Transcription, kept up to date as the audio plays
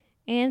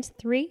And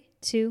 3,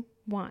 2,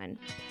 1.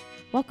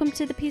 Welcome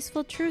to The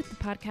Peaceful Truth, the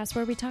podcast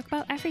where we talk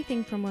about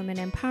everything from women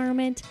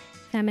empowerment,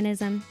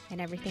 feminism,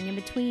 and everything in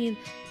between.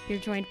 You're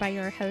joined by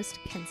your host,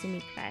 Kenzie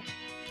Mikve.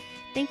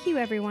 Thank you,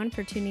 everyone,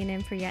 for tuning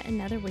in for yet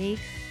another week.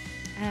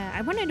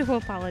 I wanted to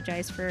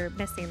apologize for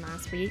missing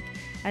last week.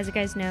 As you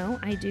guys know,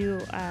 I do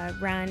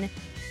run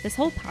this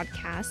whole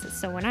podcast,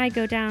 so when I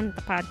go down,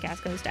 the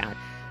podcast goes down.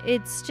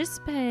 It's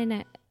just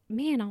been,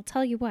 man, I'll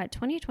tell you what,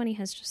 2020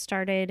 has just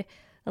started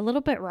a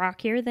little bit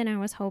rockier than I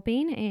was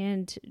hoping,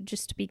 and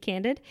just to be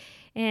candid,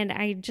 and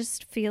I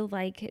just feel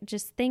like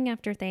just thing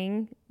after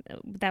thing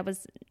that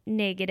was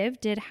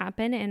negative did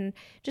happen, and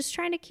just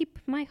trying to keep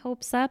my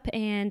hopes up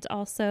and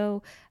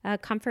also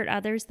comfort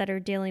others that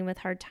are dealing with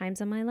hard times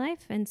in my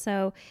life. And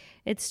so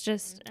it's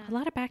just a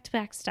lot of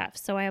back-to-back stuff.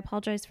 So I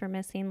apologize for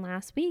missing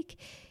last week,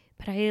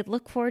 but I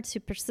look forward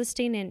to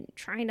persisting and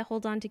trying to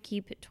hold on to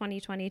keep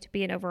 2020 to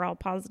be an overall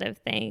positive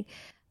thing.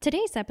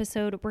 Today's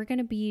episode, we're going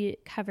to be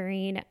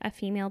covering a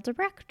female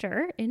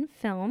director in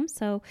film,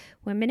 so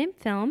women in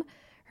film.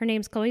 Her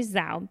name's Chloe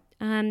Zhao.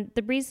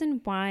 The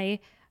reason why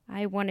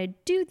I want to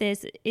do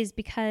this is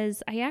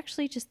because I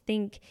actually just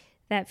think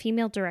that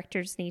female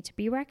directors need to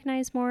be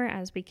recognized more.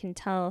 As we can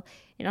tell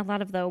in a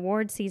lot of the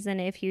award season,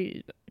 if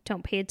you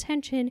don't pay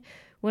attention,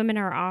 women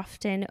are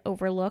often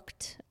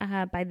overlooked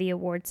by the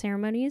award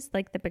ceremonies,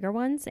 like the bigger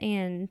ones,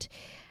 and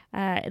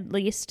at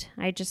least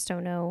I just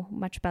don't know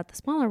much about the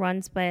smaller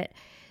ones, but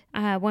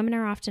women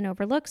are often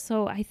overlooked.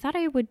 So I thought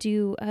I would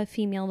do a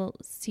female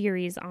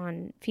series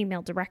on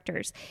female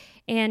directors.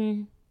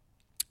 And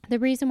the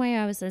reason why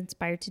I was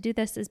inspired to do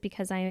this is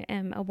because I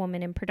am a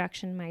woman in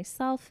production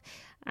myself.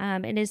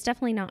 It is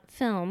definitely not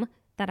film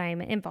that I'm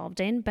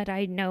involved in, but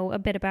I know a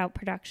bit about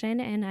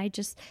production, and I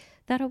just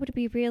thought it would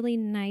be really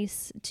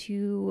nice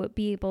to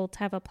be able to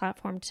have a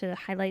platform to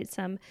highlight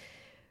some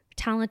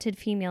talented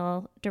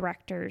female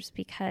directors,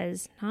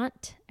 because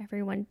not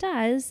everyone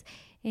does.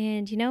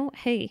 And, you know,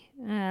 hey,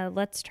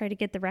 let's try to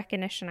get the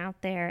recognition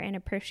out there and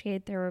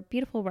appreciate their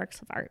beautiful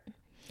works of art.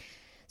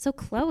 So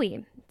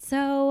Chloe.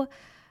 So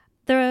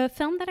the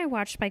film that I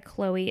watched by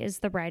Chloe is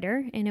The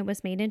Writer, and it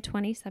was made in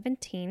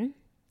 2017.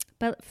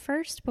 But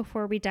first,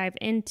 before we dive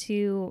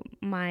into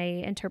my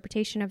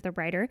interpretation of The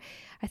Writer,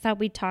 I thought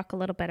we'd talk a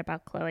little bit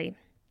about Chloe.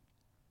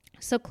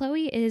 So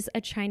Chloe is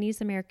a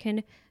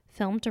Chinese-American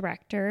film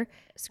director,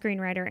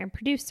 screenwriter, and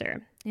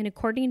producer. And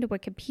according to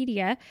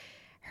Wikipedia,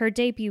 her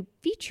debut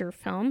feature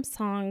film,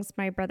 Songs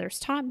My Brothers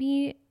Taught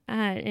Me,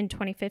 in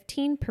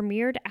 2015,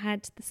 premiered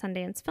at the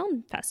Sundance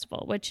Film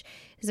Festival, which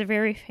is a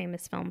very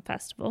famous film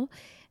festival.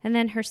 And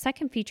then her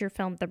second feature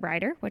film, The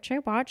Writer, which I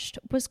watched,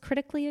 was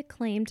critically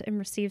acclaimed and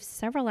received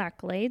several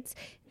accolades,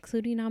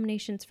 including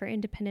nominations for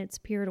Independent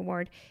Spirit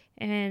Award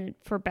and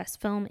for Best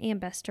Film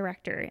and Best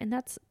Director. And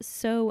that's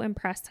so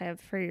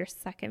impressive for your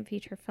second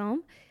feature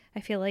film,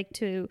 I feel like,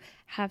 to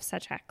have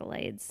such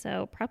accolades.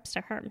 So props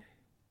to her.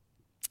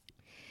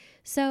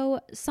 So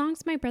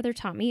Songs My Brother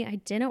Taught Me, I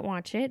didn't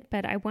watch it,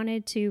 but I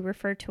wanted to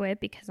refer to it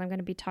because I'm going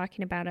to be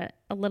talking about it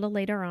a little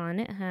later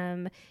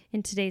on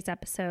in today's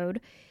episode,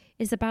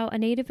 is about a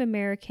Native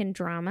American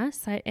drama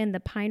set in the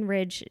Pine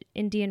Ridge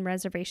Indian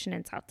Reservation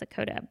in South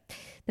Dakota.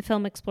 The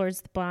film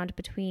explores the bond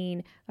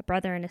between a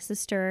brother and a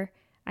sister.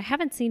 I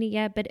haven't seen it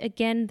yet, but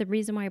again, the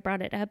reason why I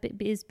brought it up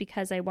is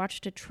because I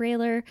watched a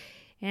trailer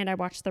and I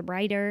watched The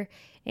Writer,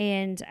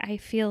 and I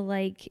feel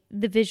like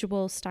the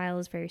visual style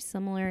is very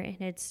similar, and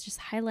it's just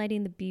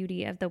highlighting the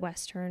beauty of the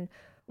Western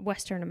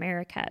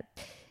America.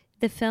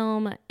 The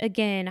film,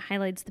 again,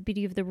 highlights the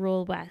beauty of the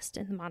rural West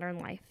and the modern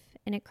life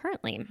in it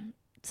currently.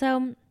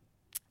 So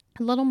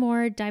a little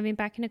more diving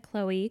back into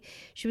Chloe.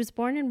 She was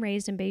born and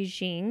raised in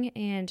Beijing,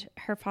 and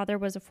her father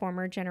was a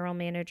former general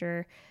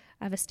manager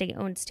of a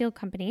state-owned steel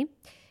company.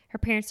 Her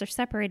parents are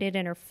separated,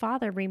 and her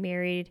father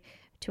remarried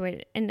to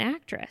an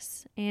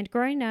actress. And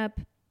growing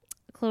up,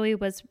 Chloe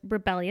was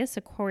rebellious,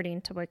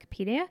 according to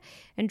Wikipedia,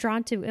 and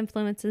drawn to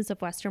influences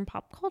of Western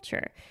pop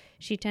culture.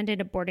 She attended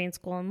a boarding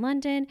school in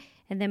London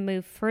and then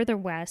moved further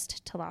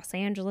west to Los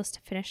Angeles to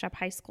finish up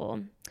high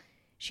school.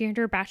 She earned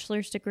her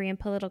bachelor's degree in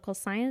political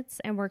science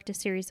and worked a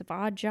series of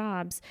odd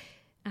jobs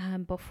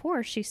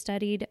before she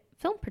studied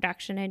film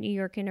production at New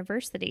York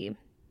University.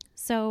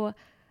 So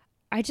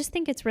I just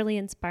think it's really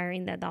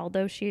inspiring that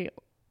although she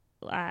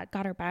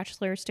got her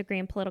bachelor's degree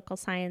in political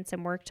science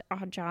and worked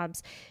odd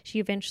jobs, she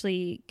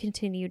eventually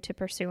continued to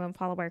pursue and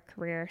follow her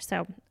career.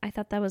 So I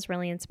thought that was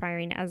really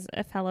inspiring as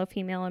a fellow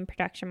female in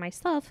production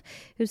myself,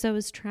 who's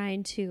always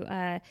trying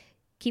to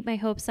keep my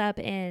hopes up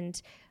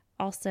and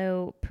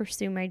also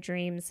pursue my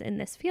dreams in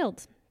this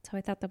field. So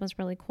I thought that was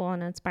really cool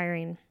and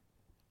inspiring.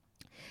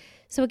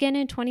 So again,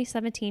 in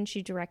 2017,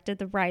 she directed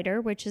The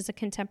Writer, which is a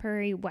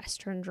contemporary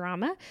Western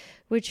drama,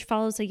 which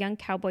follows a young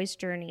cowboy's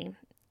journey.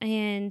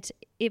 And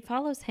it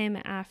follows him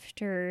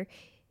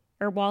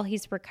while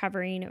he's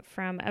recovering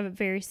from a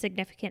very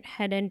significant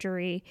head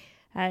injury.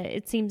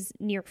 It seems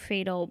near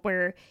fatal,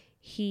 where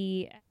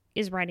he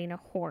is riding a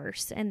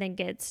horse and then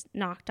gets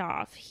knocked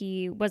off.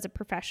 He was a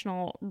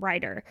professional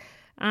rider.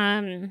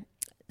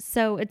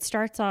 So it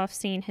starts off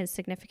seeing his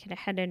significant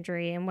head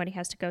injury, and what he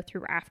has to go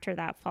through after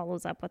that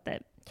follows up with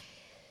it.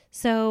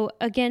 So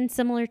again,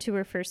 similar to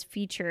her first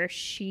feature,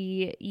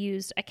 she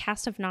used a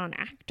cast of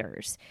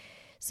non-actors.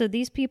 So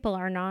these people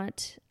are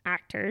not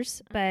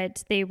actors,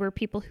 but they were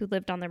people who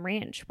lived on the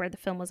ranch where the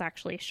film was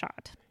actually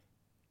shot.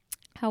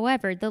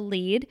 However, the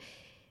lead,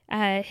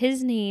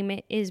 his name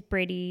is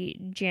Brady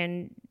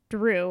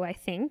Jandreau, I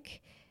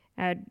think.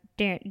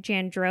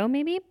 Jandreau,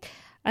 maybe?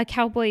 A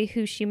cowboy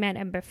who she met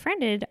and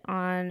befriended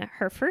on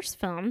her first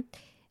film.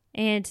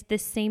 And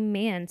this same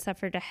man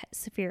suffered a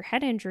severe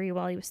head injury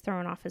while he was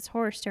thrown off his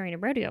horse during a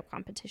rodeo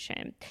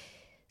competition.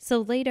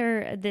 So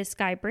later, this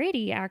guy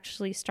Brady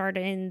actually starred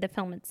in the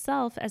film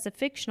itself as a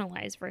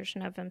fictionalized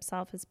version of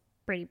himself as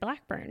Brady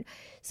Blackburn.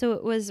 So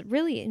it was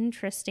really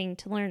interesting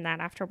to learn that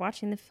after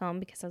watching the film,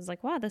 because I was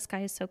like, wow, this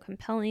guy is so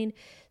compelling,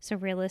 so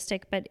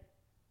realistic, but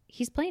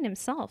he's playing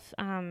himself.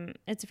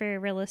 It's very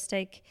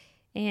realistic,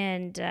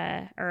 and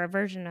or a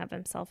version of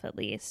himself at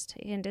least,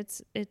 and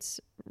it's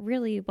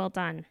really well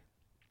done.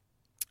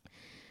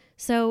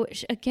 So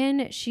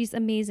again, she's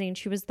amazing.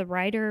 She was the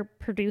writer,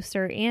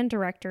 producer, and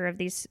director of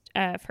these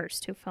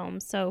first two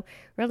films. So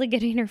really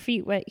getting her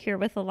feet wet here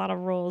with a lot of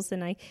roles.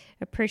 And I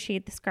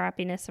appreciate the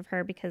scrappiness of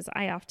her, because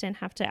I often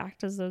have to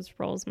act as those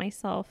roles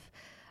myself.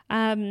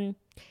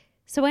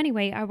 So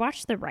anyway, I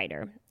watched The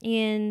Writer,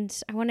 and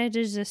I wanted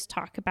to just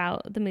talk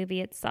about the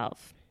movie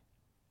itself.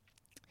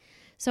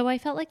 So I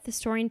felt like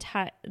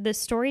the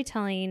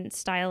storytelling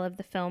style of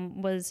the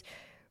film was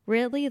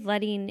really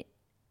letting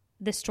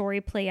the story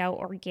play out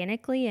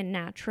organically and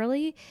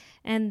naturally.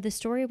 And the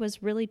story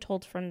was really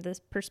told from this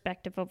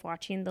perspective of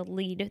watching the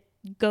lead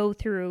go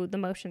through the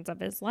motions of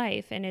his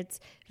life. And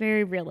it's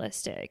very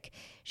realistic.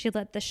 She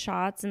let the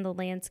shots and the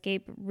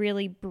landscape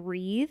really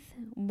breathe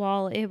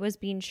while it was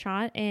being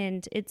shot,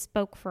 and it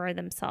spoke for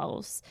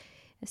themselves.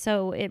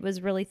 So it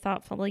was really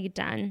thoughtfully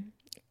done.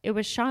 It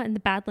was shot in the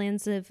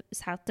Badlands of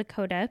South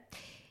Dakota,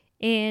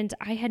 and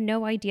I had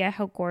no idea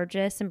how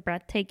gorgeous and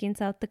breathtaking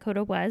South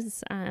Dakota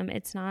was.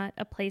 It's not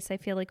a place I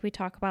feel like we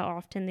talk about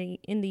often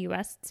in the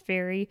U.S. It's a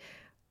very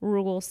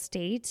rural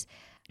state.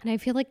 And I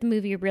feel like the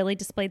movie really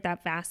displayed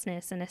that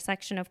vastness and a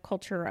section of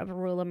culture of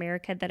rural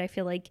America that I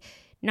feel like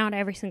not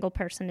every single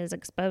person is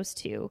exposed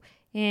to.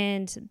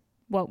 And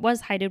what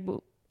was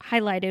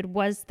highlighted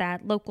was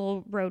that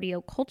local rodeo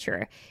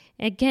culture.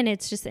 Again,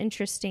 it's just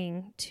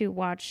interesting to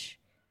watch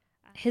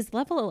his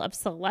level of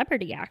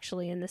celebrity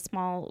actually in the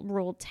small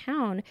rural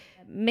town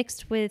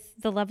mixed with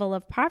the level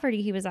of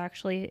poverty he was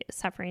actually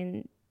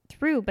suffering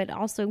through, but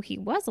also he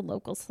was a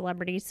local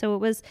celebrity. So it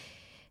was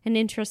an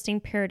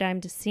interesting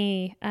paradigm to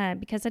see,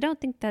 because I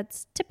don't think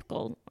that's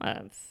typical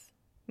of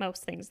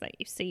most things that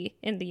you see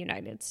in the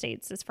United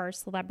States as far as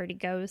celebrity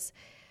goes.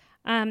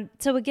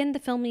 So again, the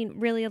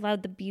filming really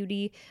allowed the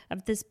beauty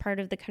of this part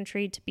of the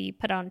country to be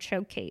put on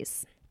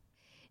showcase.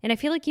 And I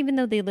feel like even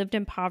though they lived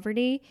in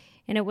poverty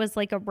and it was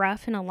like a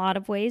rough in a lot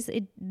of ways,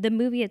 the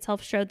movie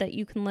itself showed that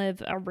you can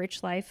live a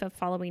rich life of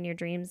following your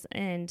dreams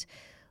and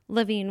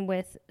living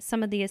with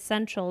some of the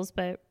essentials,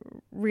 but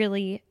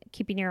really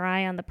keeping your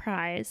eye on the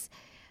prize.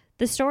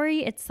 The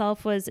story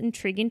itself was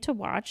intriguing to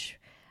watch.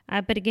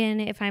 But again,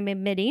 if I'm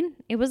admitting,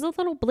 it was a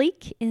little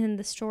bleak, and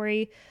the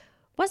story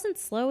wasn't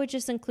slow. It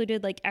just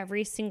included like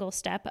every single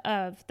step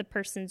of the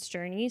person's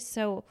journey.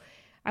 So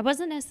I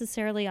wasn't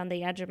necessarily on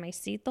the edge of my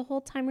seat the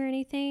whole time or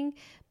anything,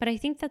 but I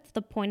think that's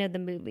the point of the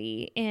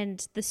movie.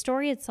 And the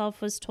story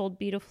itself was told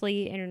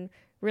beautifully and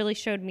really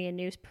showed me a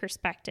new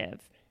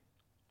perspective.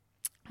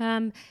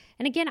 And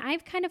again,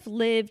 I've kind of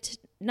lived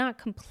not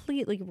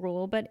completely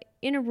rural, but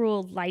in a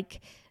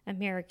rural-like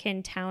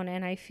American town,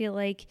 and I feel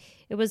like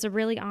it was a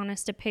really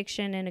honest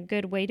depiction and a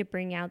good way to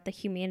bring out the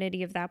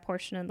humanity of that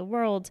portion of the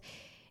world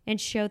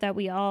and show that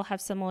we all have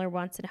similar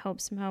wants and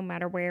hopes no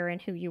matter where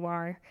and who you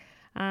are.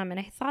 And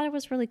I thought it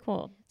was really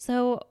cool.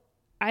 So,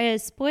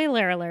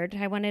 spoiler alert,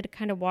 I wanted to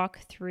kind of walk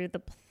through the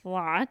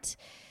plot.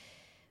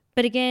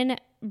 But again,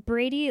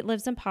 Brady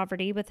lives in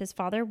poverty with his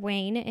father,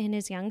 Wayne, and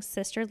his young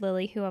sister,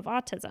 Lily, who have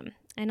autism.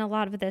 And a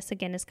lot of this,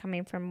 again, is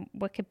coming from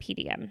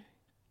Wikipedia.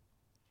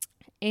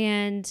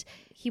 And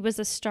he was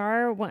a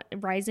star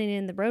rising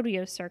in the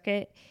rodeo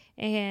circuit.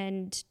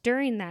 And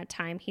during that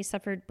time, he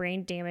suffered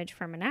brain damage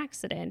from an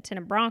accident in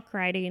a bronc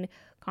riding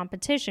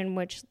competition,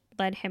 which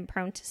led him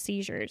prone to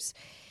seizures.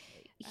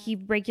 He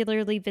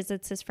regularly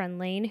visits his friend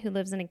Lane, who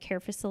lives in a care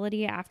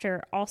facility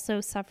after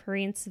also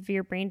suffering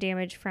severe brain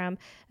damage from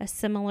a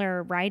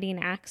similar riding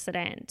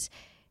accident.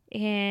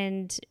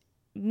 And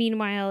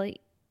meanwhile,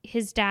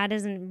 his dad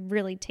isn't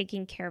really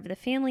taking care of the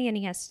family, and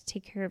he has to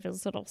take care of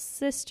his little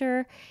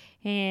sister,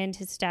 and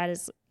his dad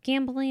is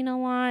gambling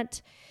a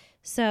lot.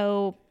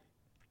 So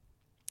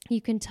you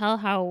can tell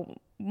how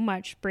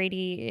much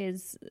Brady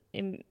is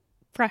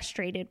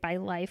frustrated by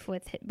life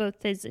with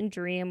both his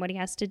injury and what he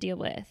has to deal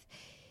with.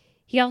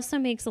 He also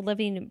makes a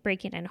living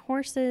breaking in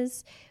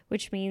horses,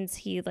 which means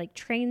he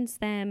trains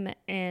them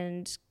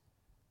and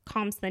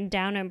calms them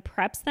down and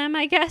preps them,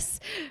 I guess,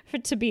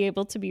 to be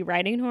able to be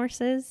riding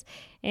horses.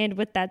 And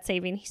with that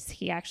savings,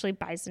 he actually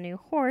buys a new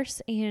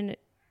horse and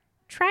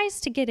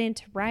tries to get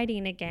into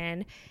writing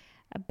again,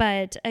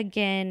 but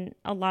again,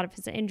 a lot of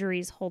his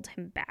injuries hold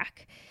him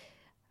back.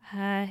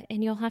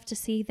 And you'll have to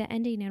see the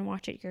ending and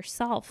watch it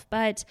yourself.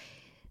 But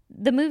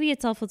the movie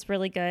itself was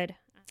really good.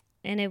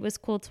 And it was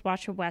cool to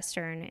watch a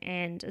Western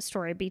and a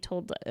story be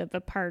told of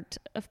a part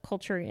of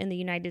culture in the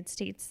United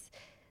States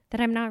that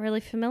I'm not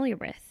really familiar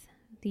with.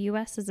 The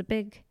U.S. is a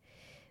big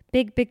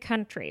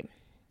country.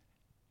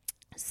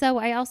 So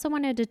I also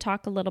wanted to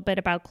talk a little bit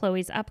about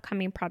Chloe's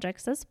upcoming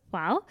projects as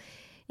well.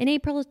 In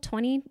April of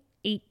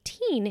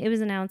 2018, it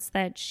was announced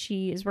that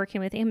she is working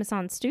with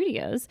Amazon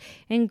Studios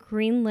and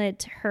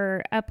greenlit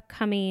her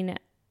upcoming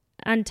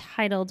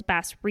untitled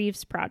Bass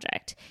Reeves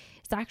project.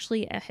 It's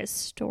actually a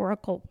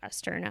historical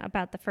Western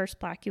about the first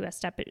Black U.S.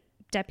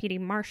 deputy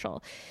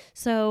marshal.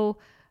 So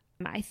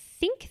I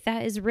think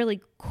that is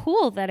really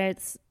cool that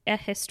it's a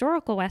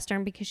historical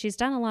Western, because she's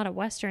done a lot of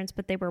Westerns,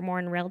 but they were more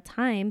in real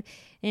time.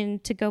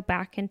 And to go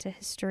back into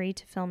history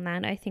to film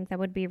that, I think that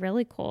would be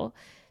really cool.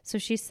 So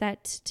she's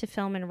set to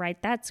film and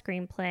write that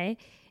screenplay.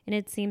 And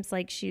it seems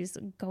like she's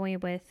going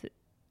with,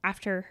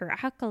 after her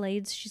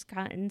accolades, she's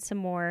gotten some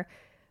more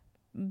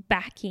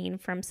backing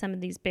from some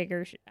of these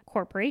bigger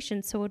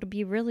corporations. So it'll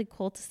be really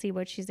cool to see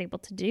what she's able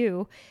to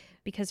do,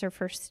 because her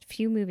first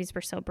few movies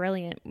were so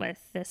brilliant with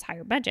this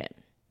higher budget.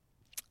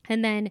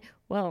 And then,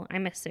 well,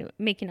 I'm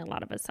making a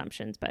lot of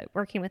assumptions, but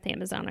working with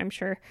Amazon, I'm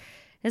sure,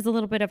 is a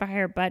little bit of a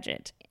higher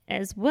budget.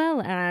 As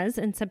well as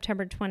in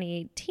September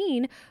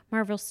 2018,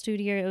 Marvel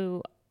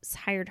Studios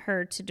hired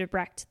her to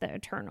direct The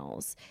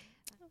Eternals,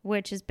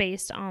 which is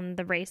based on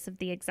the race of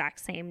the exact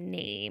same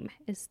name,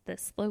 is the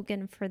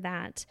slogan for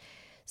that.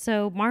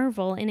 So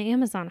Marvel and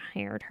Amazon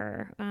hired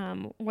her,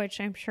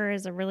 which I'm sure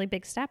is a really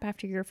big step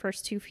after your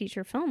first 2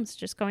 feature films,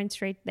 just going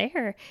straight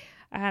there.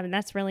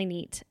 That's really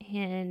neat.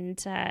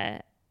 And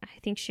I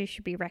think she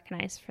should be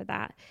recognized for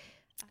that.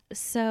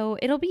 So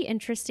it'll be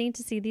interesting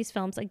to see these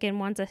films. Again,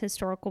 one's a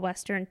historical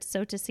Western,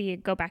 so to see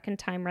it go back in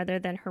time rather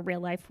than her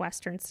real life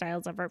Western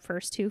styles of her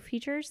first 2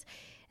 features.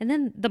 And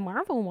then the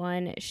Marvel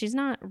one, she's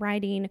not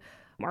writing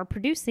or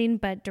producing,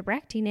 but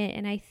directing it.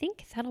 And I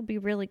think that'll be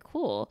really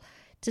cool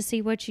to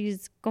see what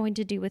she's going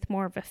to do with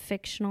more of a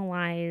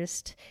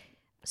fictionalized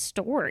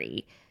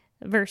story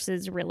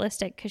versus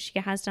realistic, because she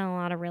has done a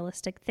lot of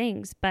realistic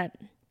things. But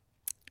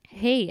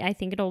hey, I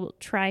think it'll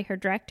try her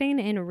directing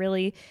and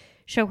really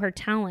show her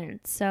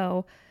talent.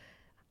 So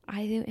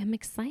I am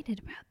excited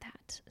about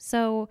that.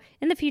 So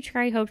in the future,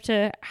 I hope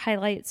to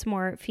highlight some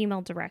more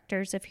female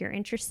directors if you're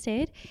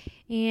interested,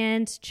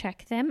 and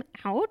check them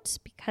out,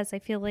 because I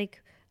feel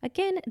like,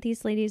 again,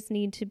 these ladies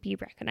need to be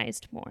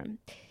recognized more.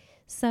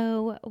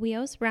 So we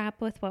always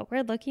wrap with what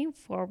we're looking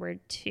forward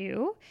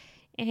to.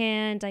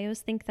 And I always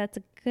think that's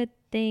a good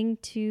thing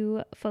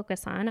to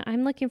focus on.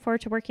 I'm looking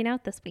forward to working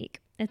out this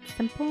week. It's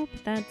simple,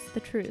 but that's the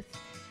truth.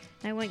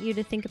 I want you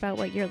to think about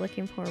what you're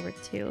looking forward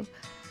to.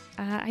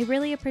 I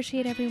really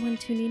appreciate everyone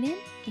tuning in,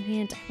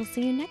 and I will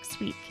see you next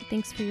week.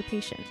 Thanks for your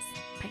patience.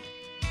 Bye.